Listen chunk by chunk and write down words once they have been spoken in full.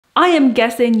I am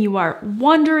guessing you are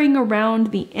wandering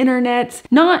around the internet,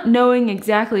 not knowing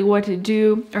exactly what to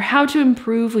do or how to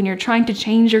improve when you're trying to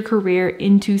change your career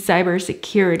into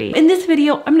cybersecurity. In this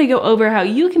video, I'm gonna go over how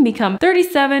you can become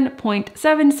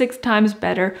 37.76 times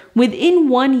better within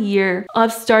 1 year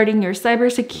of starting your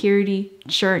cybersecurity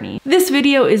journey. This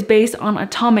video is based on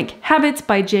Atomic Habits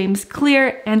by James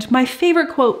Clear, and my favorite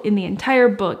quote in the entire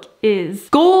book is,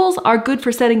 "Goals are good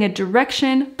for setting a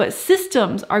direction, but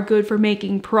systems are good for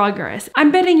making progress." I'm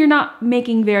betting you're not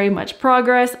making very much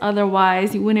progress,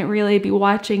 otherwise you wouldn't really be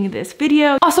watching this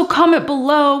video. Also, comment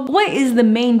below, what is the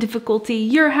main difficulty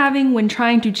you're having when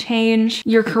trying to change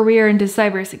your career into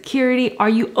cybersecurity? Are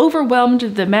you overwhelmed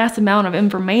with the mass amount of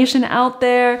information out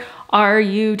there? Are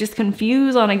you just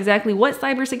confused on exactly what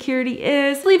cybersecurity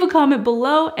is? Leave a comment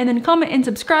below and then comment and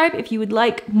subscribe if you would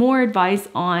like more advice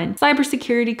on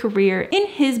cybersecurity career. In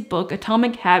his book,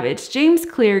 Atomic Habits, James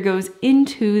Clear goes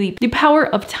into the power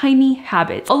of tiny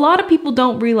habits. A lot of people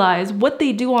don't realize what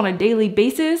they do on a daily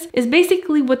basis is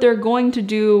basically what they're going to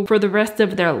do for the rest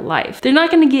of their life. They're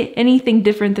not going to get anything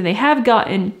different than they have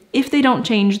gotten if they don't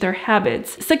change their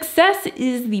habits. Success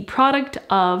is the product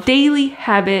of daily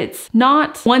habits,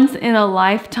 not once in a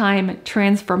lifetime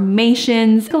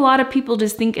transformations. A lot of people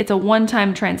just think it's a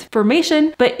one-time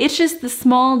transformation, but it's just the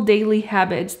small daily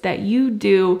habits that you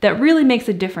do that really makes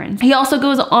a difference. He also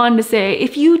goes on to say,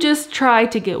 if you just try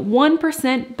to get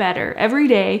 1% better every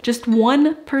day, just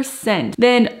 1%,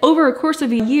 then over a course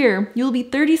of a year, you'll be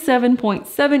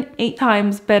 37.78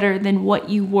 times better than what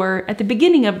you were at the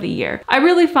beginning of the year. I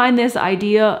really find this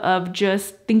idea of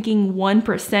just thinking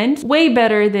 1% way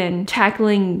better than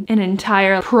tackling an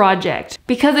entire project,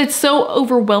 because it's so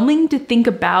overwhelming to think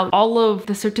about all of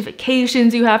the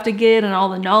certifications you have to get and all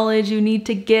the knowledge you need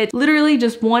to get. Literally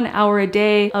just 1 hour a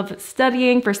day of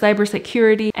studying for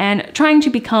cybersecurity and trying to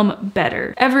become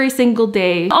better every single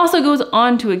day. It also goes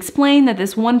on to explain that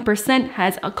this 1%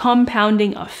 has a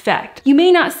compounding effect. You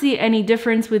may not see any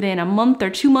difference within a month or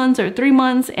 2 months or 3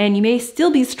 months, and you may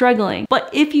still be struggling, but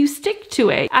if you stick to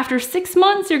it, after 6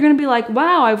 months, you're gonna be like,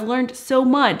 wow, I've learned so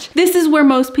much. This is where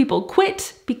most people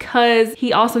quit, because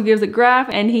he also gives a graph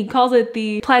and he calls it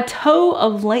the plateau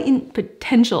of latent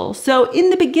potential. So in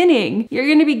the beginning, you're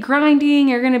gonna be grinding,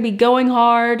 you're gonna be going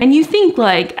hard, and you think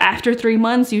like after 3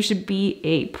 months, you should be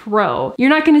a pro. You're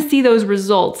not gonna see those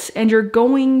results and you're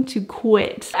going to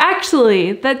quit.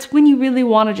 Actually, that's when you really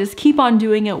wanna just keep on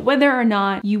doing it, whether or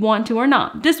not you want to or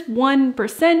not. Just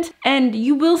 1%, and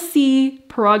you will see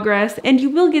progress and you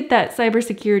will get that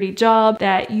cybersecurity job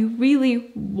that you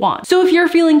really want. So if you're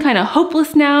feeling kind of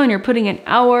hopeless now and you're putting in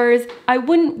hours, I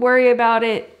wouldn't worry about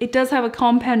it. It does have a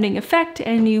compounding effect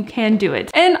and you can do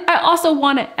it. And I also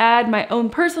want to add my own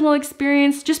personal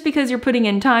experience. Just because you're putting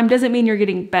in time doesn't mean you're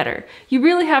getting better. You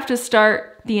really have to start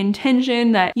the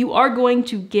intention that you are going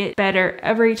to get better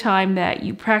every time that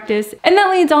you practice. And that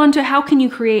leads on to how can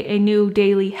you create a new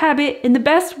daily habit? And the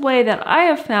best way that I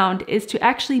have found is to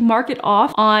actually mark it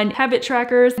off on habit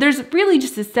trackers. There's really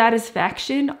just a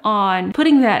satisfaction on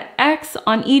putting that X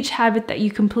on each habit that you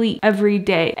complete every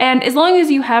day. And as long as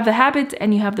you have the habits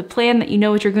and you have the plan that you know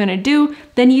what you're gonna do,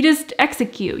 then you just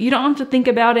execute. You don't have to think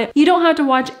about it. You don't have to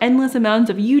watch endless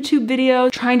amounts of YouTube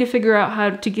videos trying to figure out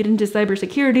how to get into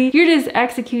cybersecurity. You're just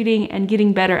executing and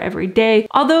getting better every day.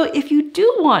 Although if you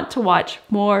do want to watch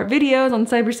more videos on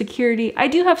cybersecurity, I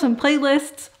do have some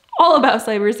playlists all about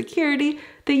cybersecurity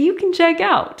that you can check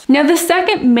out. Now, the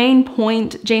second main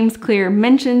point James Clear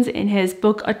mentions in his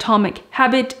book Atomic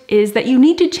Habit is that you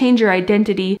need to change your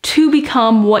identity to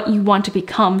become what you want to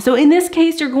become. So in this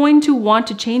case, you're going to want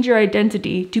to change your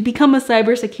identity to become a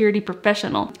cybersecurity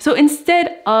professional. So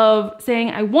instead of saying,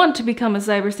 I want to become a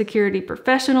cybersecurity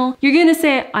professional, you're gonna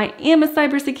say, I am a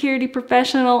cybersecurity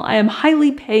professional, I am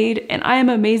highly paid, and I am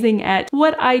amazing at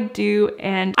what I do,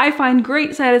 and I find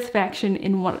great satisfaction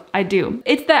in what I do.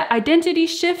 It's that identity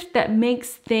shift that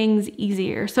makes things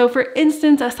easier. So for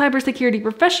instance, a cybersecurity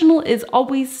professional is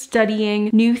always studying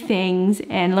new things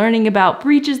and learning about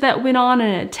breaches that went on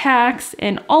and attacks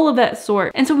and all of that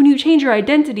sort. And so when you change your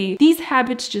identity, these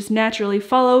habits just naturally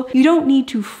follow. You don't need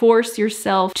to force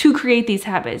yourself to create these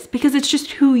habits because it's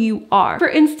just who you are. For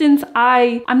instance,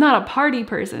 I'm not a party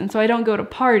person, so I don't go to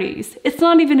parties. It's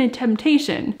not even a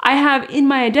temptation. I have in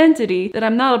my identity that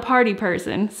I'm not a party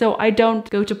person, so I don't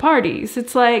go to parties.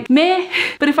 It's like, meh.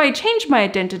 But if I change my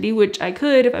identity, which I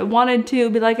could if I wanted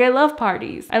to, be like, I love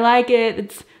parties. I like it.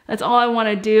 It's that's all I want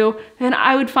to do, then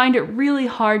I would find it really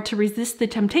hard to resist the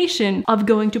temptation of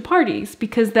going to parties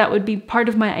because that would be part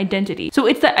of my identity. So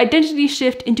it's that identity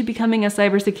shift into becoming a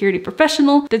cybersecurity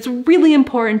professional that's really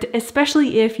important,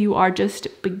 especially if you are just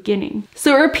beginning.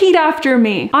 So repeat after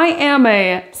me. I am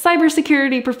a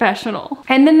cybersecurity professional.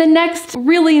 And then the next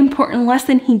really important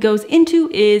lesson he goes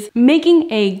into is making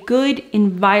a good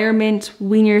environment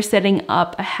when you're setting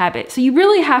up a habit. So you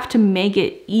really have to make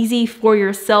it easy for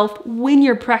yourself when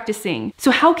you're practicing.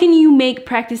 So how can you make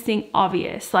practicing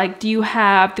obvious? Like, do you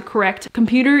have the correct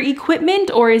computer equipment,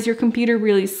 or is your computer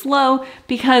really slow?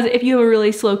 Because if you have a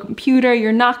really slow computer,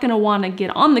 you're not gonna wanna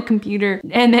get on the computer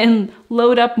and then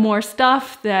load up more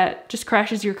stuff that just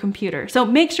crashes your computer. So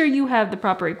make sure you have the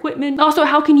proper equipment. Also,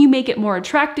 how can you make it more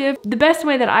attractive? The best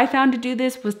way that I found to do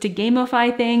this was to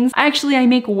gamify things. I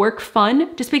make work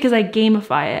fun just because I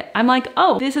gamify it. I'm like,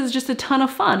 oh, this is just a ton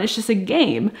of fun. It's just a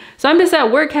game. So I'm just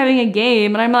at work having a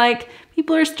game and I'm like,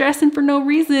 people are stressing for no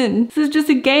reason. This is just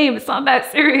a game. It's not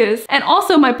that serious. And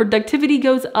also my productivity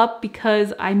goes up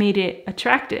because I made it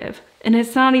attractive. And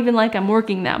it's not even like I'm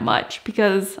working that much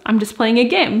because I'm just playing a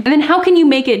game. And then how can you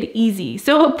make it easy?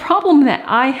 So a problem that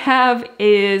I have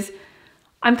is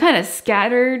I'm kind of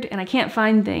scattered and I can't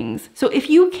find things. So if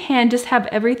you can just have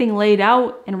everything laid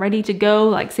out and ready to go,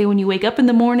 like say when you wake up in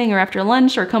the morning or after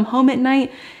lunch or come home at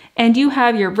night, and you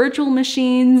have your virtual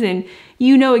machines and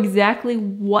you know exactly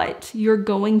what you're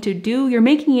going to do, you're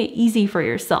making it easy for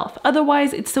yourself.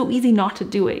 Otherwise, it's so easy not to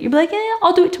do it. You'll be like,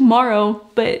 I'll do it tomorrow,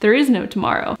 but there is no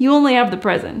tomorrow. You only have the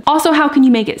present. Also, how can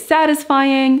you make it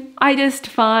satisfying? I just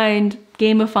find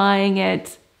gamifying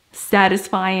it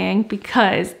satisfying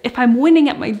because if I'm winning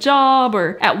at my job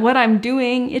or at what I'm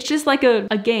doing, it's just like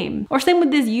a game. Or same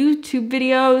with his YouTube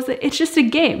videos, it's just a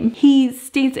game. He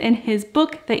states in his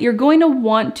book that you're going to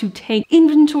want to take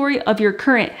inventory of your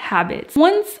current habits.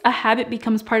 Once a habit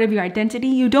becomes part of your identity,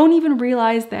 you don't even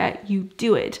realize that you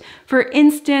do it. For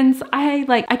instance, I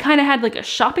kind of had like a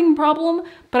shopping problem,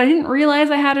 but I didn't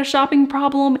realize I had a shopping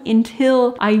problem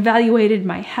until I evaluated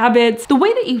my habits. The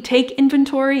way that you take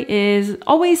inventory is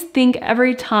always think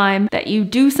every time that you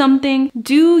do something,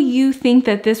 do you think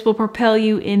that this will propel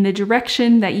you in the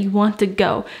direction that you want to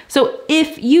go? So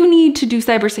if you need to do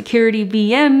cybersecurity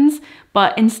VMs,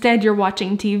 but instead you're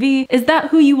watching TV, is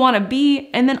that who you want to be?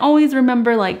 And then always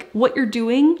remember like what you're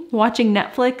doing, watching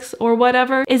Netflix or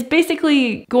whatever, is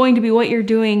basically going to be what you're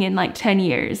doing in like 10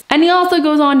 years. And he also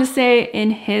goes on to say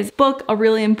in his book, a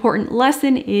really important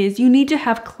lesson is you need to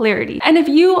have clarity. And if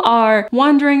you are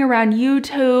wandering around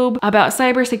YouTube about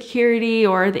cybersecurity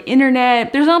or the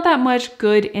internet, there's not that much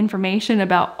good information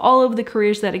about all of the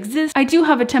careers that exist. I do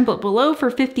have a template below for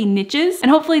 50 niches,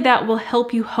 and hopefully that will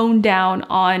help you hone down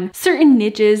on certain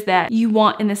niches that you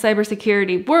want in the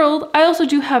cybersecurity world. I also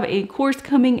do have a course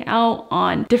coming out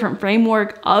on different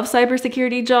framework of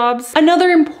cybersecurity jobs. Another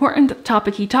important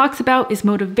topic he talks about is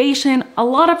motivation. A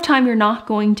lot of time you're not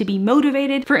going to be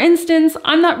motivated. For instance,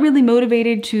 I'm not really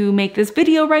motivated to make this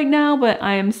video right now, but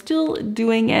I am still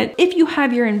doing it. If you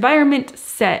have your environment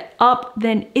set up,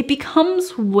 then it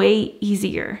becomes way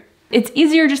easier. It's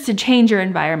easier just to change your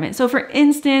environment. So for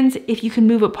instance, if you can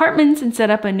move apartments and set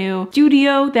up a new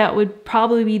studio, that would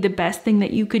probably be the best thing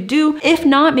that you could do. If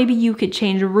not, maybe you could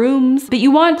change rooms, but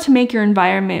you want to make your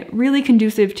environment really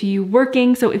conducive to you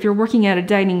working. So if you're working at a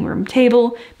dining room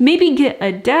table, maybe get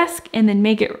a desk and then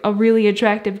make it a really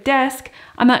attractive desk.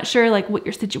 I'm not sure like what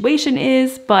your situation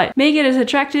is, but make it as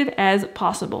attractive as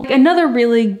possible. Another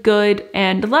really good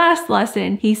and last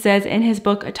lesson he says in his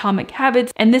book, Atomic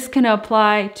Habits, and this can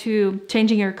apply to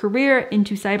changing your career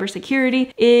into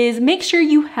cybersecurity, is make sure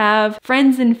you have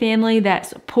friends and family that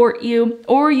support you,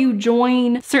 or you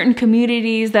join certain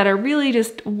communities that are really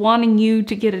just wanting you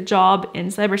to get a job in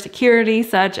cybersecurity,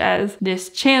 such as this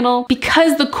channel,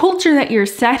 because the culture that you're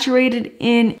saturated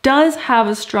in does have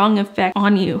a strong effect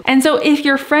on you. And so if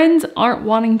your friends aren't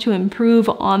wanting to improve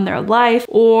on their life,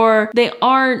 or they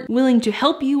aren't willing to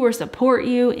help you or support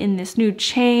you in this new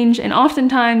change, and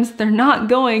oftentimes they're not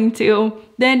going to,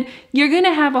 then you're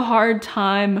gonna have a hard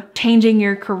time changing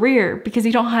your career because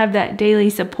you don't have that daily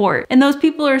support. And those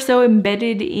people are so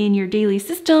embedded in your daily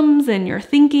systems and your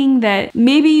thinking that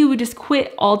maybe you would just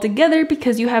quit altogether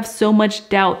because you have so much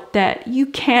doubt that you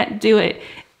can't do it.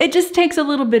 It just takes a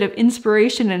little bit of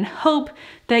inspiration and hope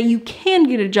that you can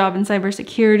get a job in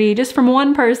cybersecurity just from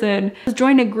one person.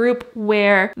 Join a group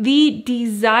where the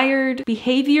desired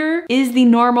behavior is the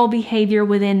normal behavior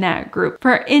within that group.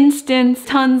 For instance,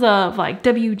 tons of like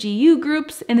WGU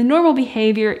groups, and the normal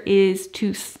behavior is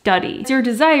to study. It's your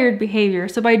desired behavior.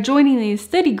 So by joining these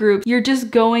study groups, you're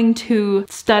just going to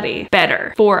study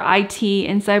better for IT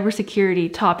and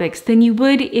cybersecurity topics than you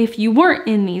would if you weren't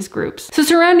in these groups. So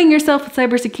surrounding yourself with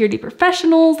cybersecurity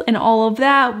professionals and all of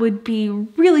that would be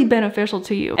really beneficial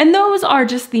to you. And those are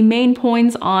just the main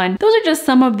points on, those are just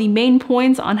some of the main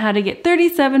points on how to get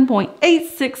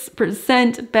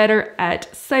 37.86% better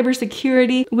at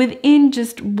cybersecurity within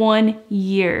just 1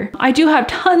 year. I do have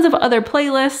tons of other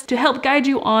playlists to help guide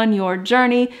you on your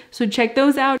journey, so check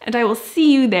those out and I will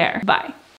see you there. Bye.